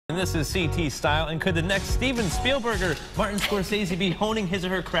And this is CT Style. And could the next Steven Spielberg or Martin Scorsese be honing his or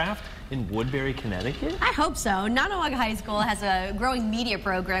her craft in Woodbury, Connecticut? I hope so. Nonnewaug High School has a growing media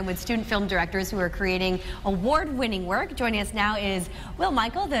program with student film directors who are creating award-winning work. Joining us now is Will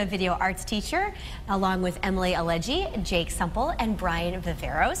Michael, the video arts teacher, along with Emily Alegi, Jake Sumple, and Brian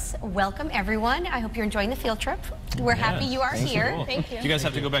Viveros. Welcome, everyone. I hope you're enjoying the field trip. We're happy you are here. Cool. Thank you. Do you guys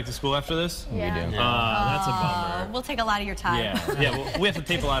have to go back to school after this? Yeah. We do. That's a bummer. We'll take a lot of your time. Yeah, well, we have to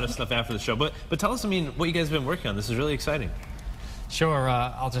tape a lot of stuff after the show. But tell us, what you guys have been working on. This is really exciting. Sure.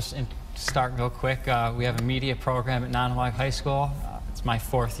 I'll just start real quick. We have a media program at Nonnewaug High School. It's my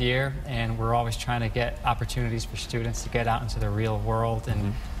 4th year, and we're always trying to get opportunities for students to get out into the real world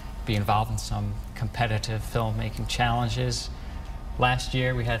and be involved in some competitive filmmaking challenges. Last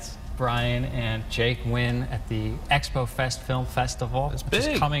year, we had Brian and Jake win at the Expo Fest Film Festival, which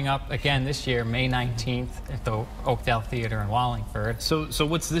is coming up again this year, May 19th, at the Oakdale Theater in Wallingford. So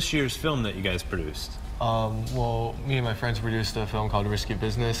what's this year's film that you guys produced? Well, me and my friends produced a film called Risky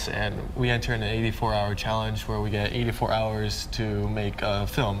Business, and we enter an 84-hour challenge where we get 84 hours to make a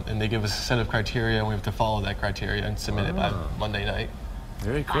film, and they give us a set of criteria, and we have to follow that criteria and submit it by Monday night.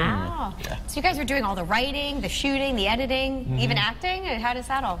 Very cool. Wow. Yeah. So you guys are doing all the writing, the shooting, the editing, even acting? How does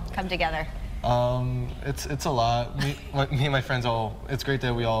that all come together? It's a lot. Me and my friends it's great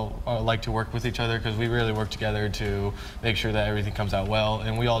that we all like to work with each other, because we really work together to make sure that everything comes out well,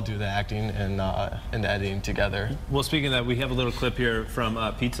 and we all do the acting and the editing together. Well, speaking of that, we have a little clip here from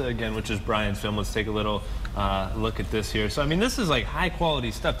Pizza Again, which is Brian's film. Let's take a little look at this here. So, this is like high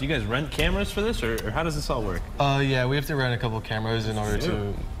quality stuff. Do you guys rent cameras for this, or how does this all work? Yeah, we have to rent a couple cameras in order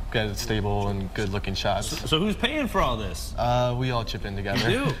to get it stable and good looking shots. So who's paying for all this? We all chip in together.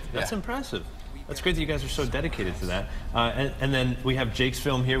 You do? That's impressive. That's great that you guys are so dedicated to that. And then we have Jake's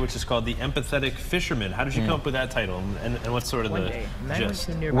film here, which is called The Empathetic Fisherman. How did you come up with that title, and what's sort of the gist?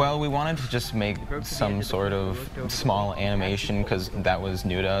 Well, we wanted to just make some sort of small animation, because that was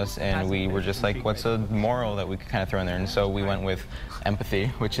new to us, and we were just like, what's a moral that we could kind of throw in there? And so we went with empathy,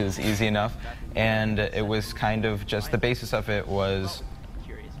 which is easy enough, and it was kind of just, the basis of it was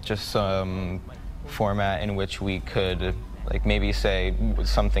just some format in which we could, like, maybe say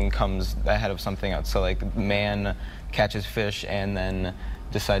something comes ahead of something else. So, like, man catches fish and then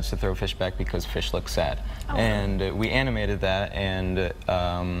decides to throw fish back because fish looks sad. And we animated that, and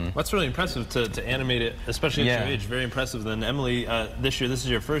that's really impressive to animate it, especially at your age. Very impressive. Then Emily, this is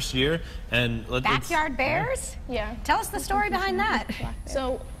your first year, and Backyard Bears? Yeah. Tell us the story behind that.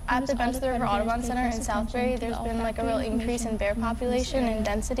 So at the Bench of the River Audubon Center in Southbury, there's been like a real increase in bear population and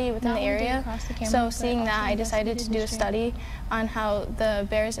density within the area. So seeing that, I decided to do a study on how the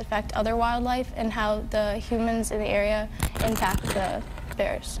bears affect other wildlife and how the humans in the area impact the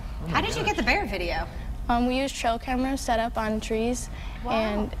bears. How did you get the bear video? We used trail cameras set up on trees,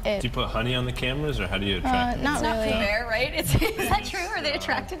 and do you put honey on the cameras, or how do you attract them? Not really. It's not for bear, right? Is that true? Are they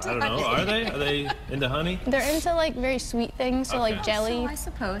attracted to honey? I don't know. Are they? Are they into honey? They're into like very sweet things, so like jelly. So I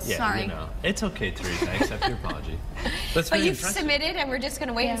suppose. Yeah, Sorry. It's okay, Teresa. I accept your apology. But you've submitted, and we're just going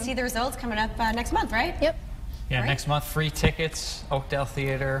to wait and see the results coming up next month, right? Yep. Yeah, next month, free tickets, Oakdale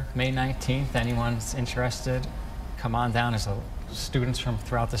Theater, May 19th. Anyone's interested, come on down. Students from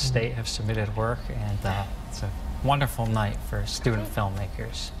throughout the state have submitted work, and it's a wonderful night for student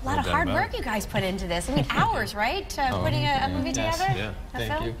filmmakers. A lot of hard work you guys put into this. Hours, right? Putting a movie together? Yeah.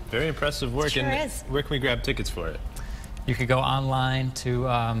 Thank you. Very impressive work. Sure and is. Where can we grab tickets for it? You could go online to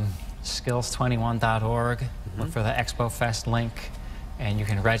skills21.org, look for the Expo Fest link, and you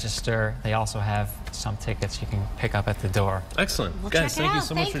can register. They also have some tickets you can pick up at the door. Excellent. We'll guys, thank you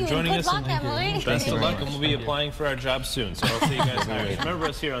so much for joining us. Good luck, Emily. Best of luck, and we'll be applying for our job soon. So I'll see you guys later. Remember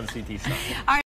us here on CT Style.